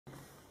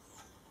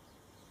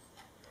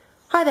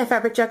Hi there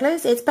fabric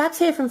jugglers, it's Babs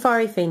here from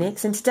Fiery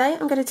Phoenix, and today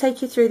I'm going to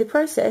take you through the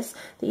process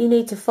that you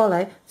need to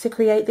follow to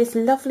create this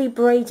lovely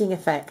braiding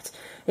effect.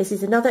 This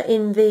is another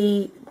in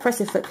the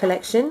Press-a-Foot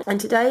collection, and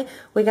today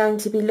we're going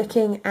to be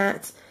looking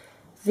at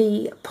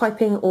the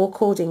piping or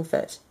cording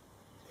foot.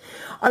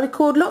 I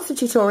record lots of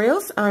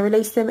tutorials. I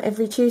release them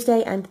every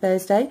Tuesday and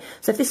Thursday,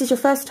 so if this is your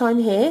first time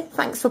here,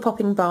 thanks for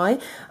popping by.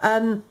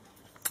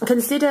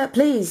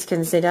 Please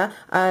consider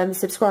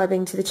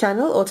subscribing to the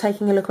channel or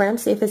taking a look around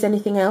to see if there's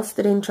anything else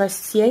that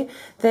interests you.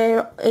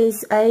 There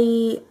is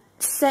a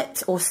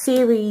set or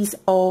series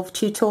of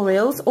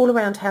tutorials all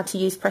around how to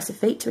use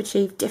Press-a-Feet to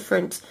achieve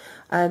different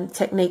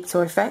techniques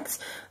or effects,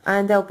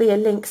 and there'll be a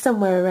link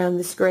somewhere around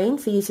the screen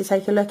for you to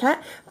take a look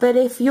at. But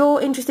if you're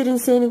interested in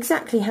seeing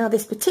exactly how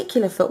this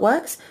particular foot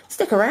works,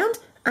 stick around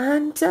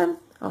and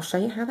I'll show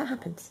you how that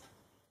happens.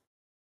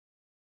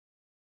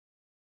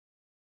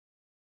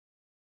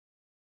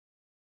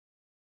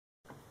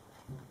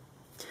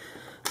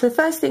 So the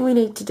first thing we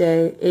need to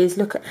do is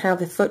look at how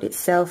the foot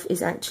itself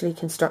is actually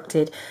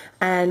constructed,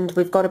 and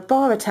we've got a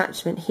bar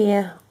attachment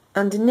here.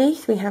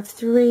 Underneath we have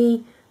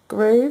 3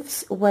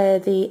 grooves where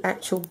the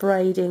actual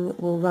braiding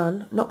will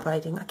run. Not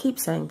braiding, I keep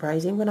saying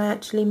braiding when I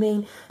actually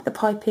mean the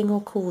piping or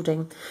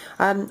cording.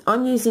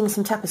 I'm using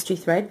some tapestry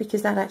thread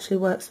because that actually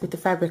works with the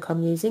fabric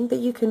I'm using, but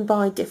you can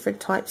buy different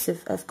types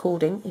of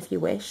cording if you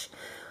wish.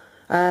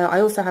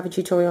 I also have a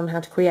tutorial on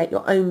how to create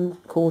your own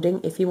cording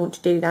if you want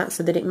to do that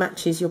so that it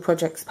matches your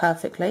projects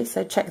perfectly,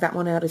 so check that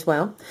one out as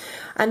well.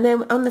 And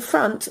then on the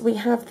front we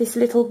have this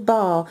little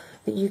bar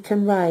that you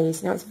can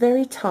raise. Now it's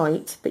very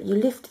tight, but you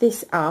lift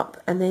this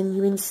up and then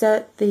you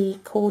insert the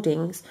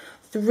cordings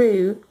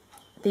through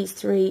these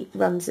 3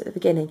 runs at the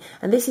beginning,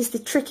 and this is the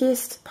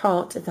trickiest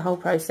part of the whole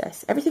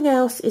process. Everything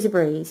else is a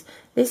breeze.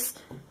 This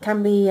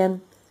can be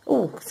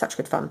oh, such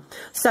good fun.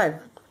 So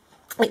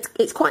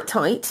it's quite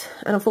tight,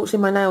 and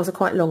unfortunately my nails are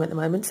quite long at the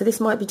moment, so this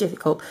might be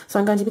difficult. So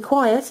I'm going to be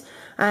quiet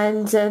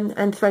and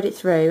thread it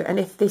through, and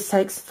if this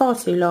takes far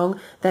too long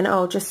then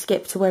I'll just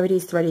skip to where it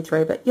is threaded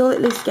through, but you'll at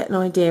least get an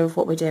idea of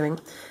what we're doing.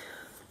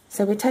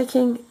 So we're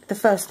taking the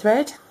first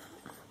thread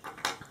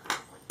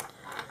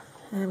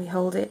and we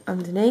hold it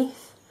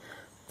underneath,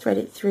 thread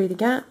it through the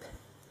gap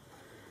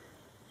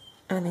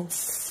and then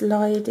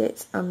slide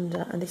it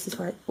under, and this is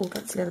where it all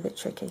gets a little bit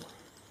tricky.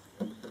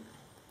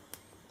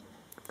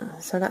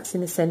 So that's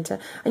in the centre,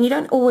 and you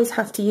don't always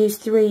have to use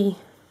 3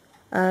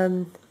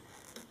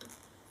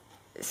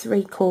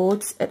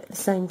 cords at the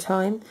same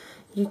time.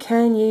 You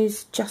can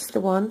use just the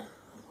one,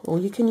 or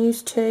you can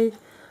use 2.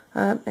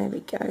 There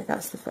we go,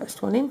 that's the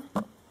first one in.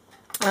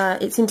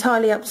 It's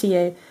entirely up to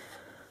you,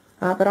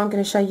 but I'm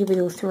going to show you with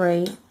all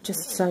 3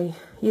 just so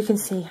you can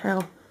see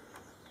how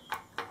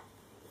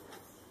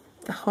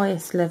the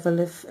highest level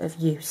of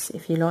use,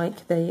 if you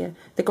like, the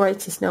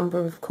greatest number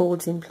of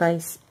cords in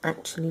place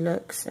actually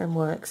looks and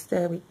works.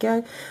 There we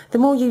go. The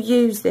more you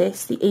use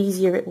this, the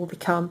easier it will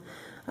become,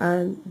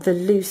 the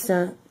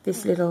looser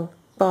this little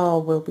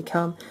bar will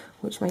become,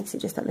 which makes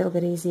it just that little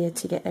bit easier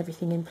to get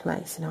everything in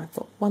place. Now I've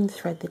got 1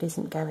 thread that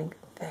isn't going.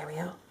 There we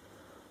are.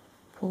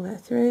 Pull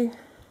that through.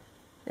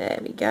 There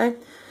we go.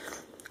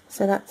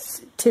 So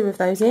that's 2 of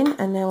those in,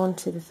 and now on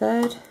to the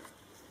 3rd.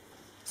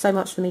 So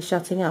much for me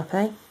shutting up,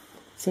 eh?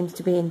 Seems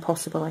to be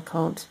impossible. I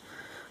can't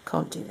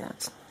do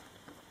that.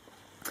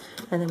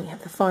 And then we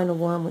have the final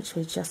one, which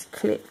we just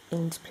clip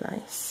into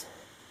place.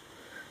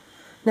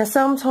 Now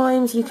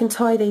sometimes you can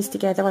tie these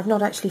together. I've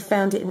not actually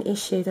found it an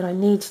issue that I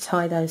need to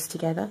tie those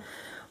together,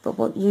 but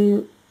what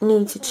you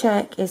need to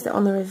check is that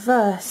on the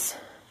reverse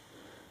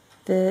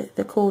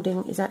the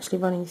cording is actually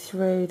running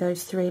through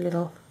those 3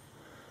 little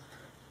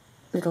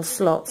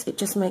slots. It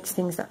just makes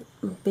things that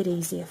bit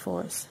easier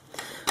for us.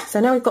 So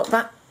now we've got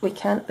that, we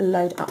can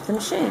load up the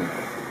machine.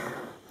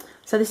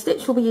 So the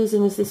stitch we'll be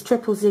using is this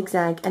triple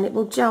zigzag, and it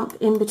will jump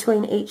in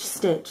between each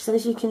stitch. So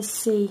as you can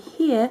see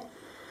here,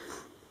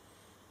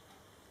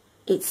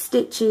 it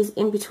stitches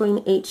in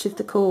between each of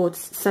the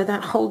cords, so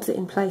that holds it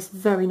in place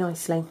very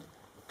nicely.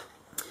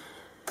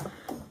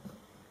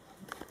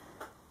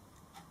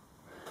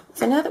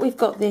 So now that we've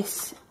got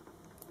this,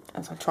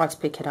 as I try to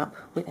pick it up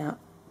without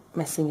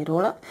messing it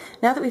all up,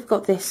 now that we've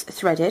got this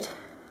threaded,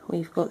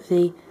 we've got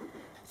the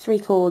 3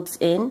 cords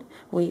in,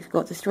 we've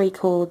got the 3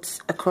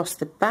 cords across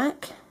the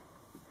back.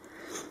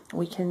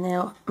 We can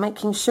now,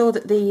 making sure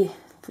that the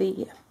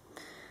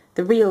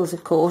reels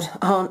of cord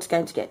aren't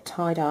going to get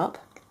tied up,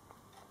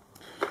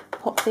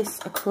 pop this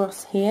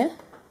across here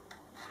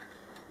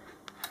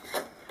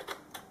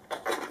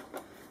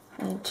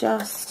and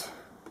just,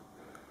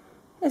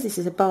 as this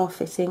is a bar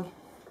fitting,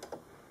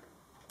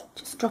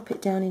 just drop it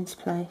down into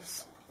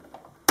place,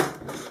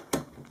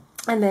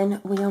 and then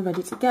we are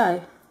ready to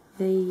go.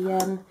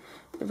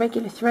 The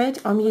regular thread,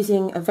 I'm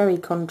using a very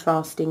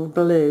contrasting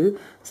blue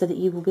so that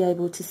you will be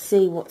able to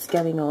see what's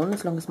going on.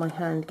 As long as my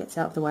hand gets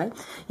out of the way,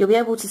 you'll be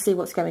able to see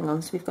what's going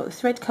on. So we've got the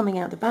thread coming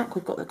out the back,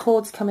 we've got the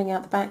cords coming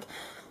out the back.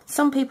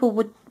 Some people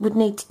would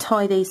need to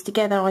tie these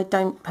together. I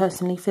don't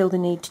personally feel the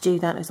need to do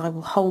that, as I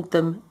will hold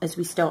them as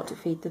we start to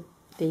feed the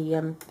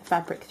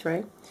fabric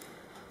through.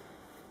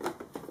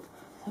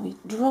 So we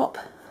drop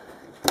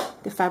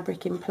the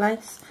fabric in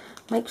place,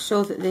 make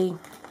sure that the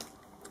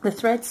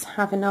threads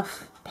have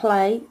enough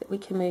play that we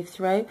can move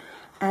through,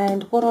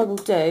 and what I will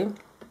do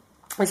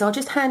is I'll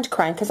just hand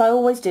crank, as I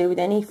always do with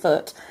any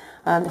foot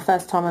the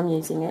first time I'm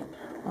using it.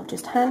 I'll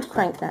just hand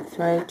crank that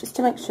through just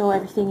to make sure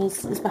everything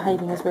is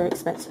behaving as we're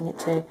expecting it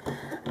to,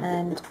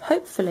 and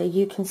hopefully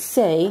you can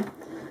see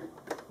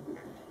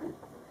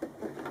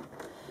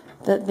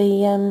that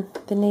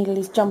the needle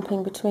is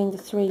jumping between the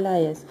 3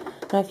 layers.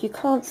 Now if you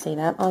can't see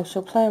that, I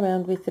shall play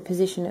around with the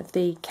position of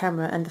the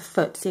camera and the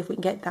foot, see if we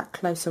can get that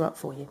closer up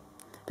for you.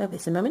 Bear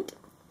with us a moment.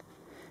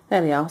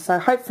 There we are. So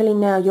hopefully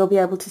now you'll be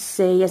able to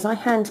see, as I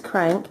hand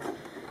crank,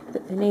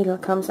 that the needle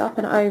comes up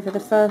and over the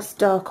first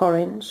dark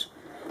orange,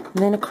 and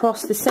then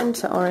across the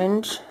centre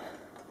orange,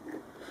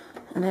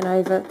 and then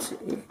over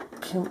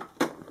to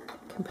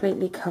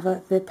completely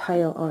cover the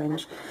pale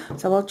orange.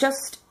 So I'll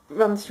just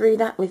run through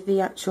that with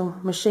the actual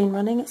machine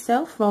running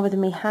itself rather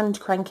than me hand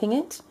cranking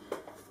it.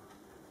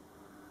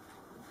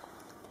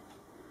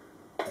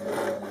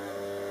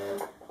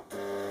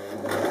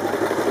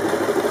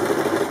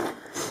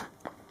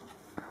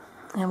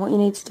 And what you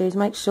need to do is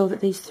make sure that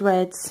these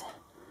threads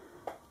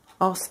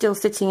are still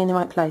sitting in the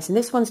right place, and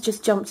this one's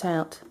just jumped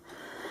out,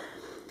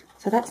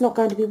 so that's not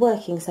going to be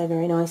working so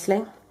very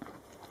nicely.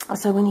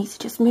 So we need to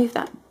just move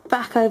that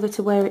back over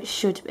to where it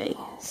should be.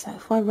 So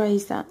if I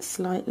raise that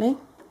slightly,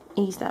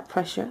 ease that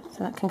pressure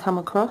so that can come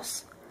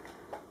across,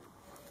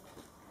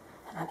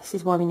 and this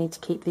is why we need to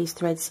keep these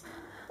threads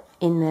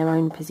in their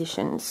own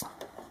positions.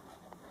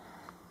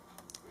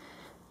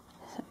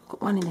 So we've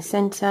got one in the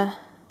centre,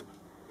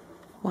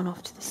 one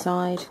off to the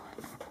side,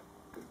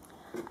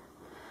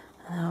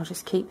 and I'll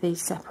just keep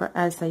these separate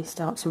as they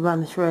start to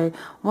run through.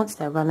 Once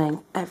they're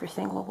running,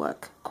 everything will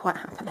work quite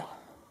happily.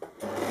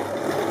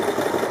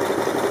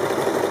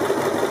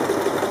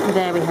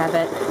 There we have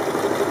it.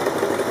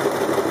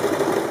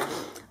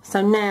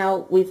 So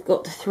now we've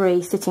got the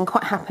 3 sitting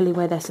quite happily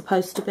where they're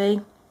supposed to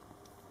be,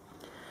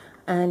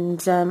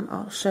 and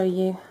I'll show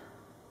you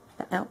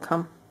the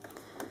outcome.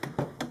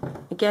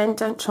 Again,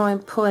 don't try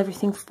and pull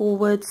everything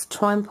forwards,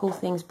 try and pull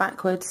things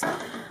backwards,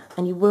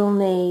 and you will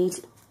need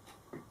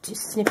to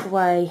snip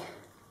away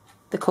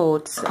the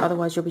cords,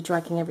 otherwise you'll be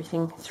dragging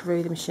everything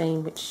through the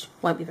machine, which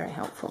won't be very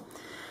helpful.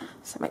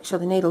 So make sure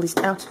the needle is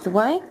out of the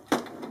way,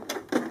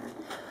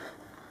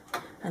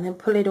 and then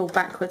pull it all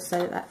backwards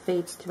so that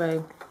feeds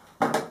through.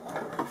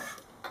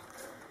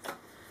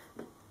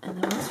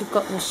 And then once you've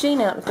got the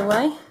machine out of the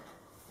way,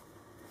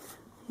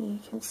 you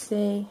can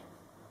see,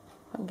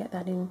 if I can get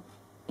that in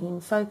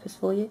focus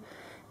for you,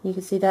 you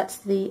can see that's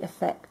the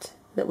effect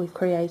that we've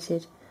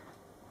created,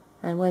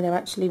 and where they're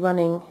actually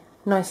running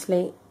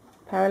nicely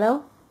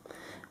parallel.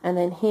 And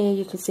then here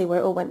you can see where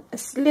it all went a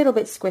little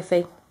bit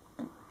squiffy.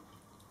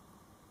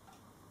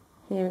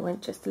 Here it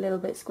went just a little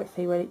bit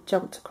squiffy where it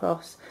jumped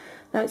across.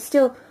 Now it's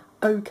still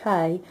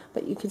okay,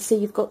 but you can see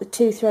you've got the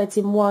 2 threads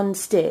in one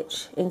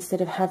stitch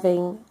instead of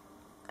having,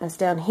 as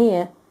down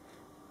here,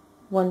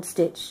 1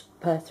 stitch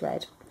per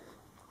thread.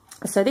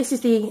 So this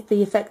is the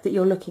effect that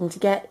you're looking to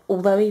get,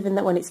 although even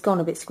that when it's gone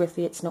a bit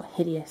squiffy, it's not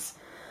hideous.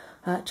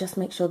 Just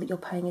make sure that you're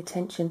paying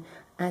attention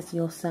as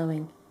you're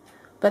sewing.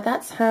 But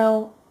that's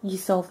how you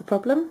solve the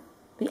problem,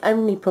 the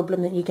only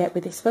problem that you get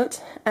with this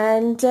foot,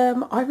 and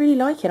I really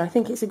like it. I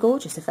think it's a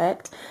gorgeous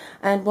effect,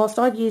 and whilst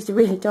I've used a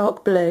really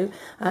dark blue,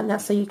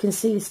 that's so you can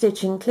see the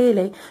stitching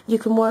clearly, you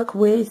can work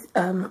with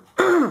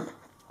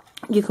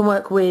you can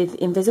work with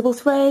invisible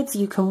threads,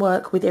 you can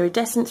work with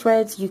iridescent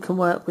threads, you can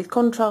work with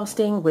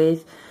contrasting,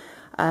 with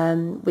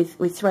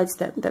threads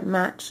that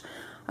match.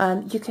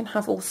 You can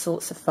have all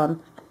sorts of fun.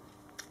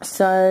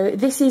 So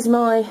this is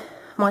my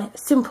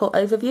simple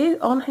overview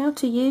on how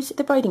to use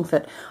the braiding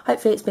foot.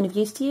 Hopefully it's been of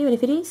use to you, and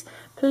if it is,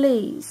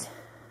 please,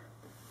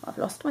 I've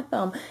lost my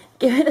thumb,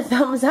 give it a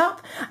thumbs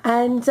up,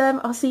 and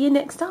I'll see you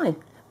next time.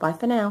 Bye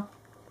for now.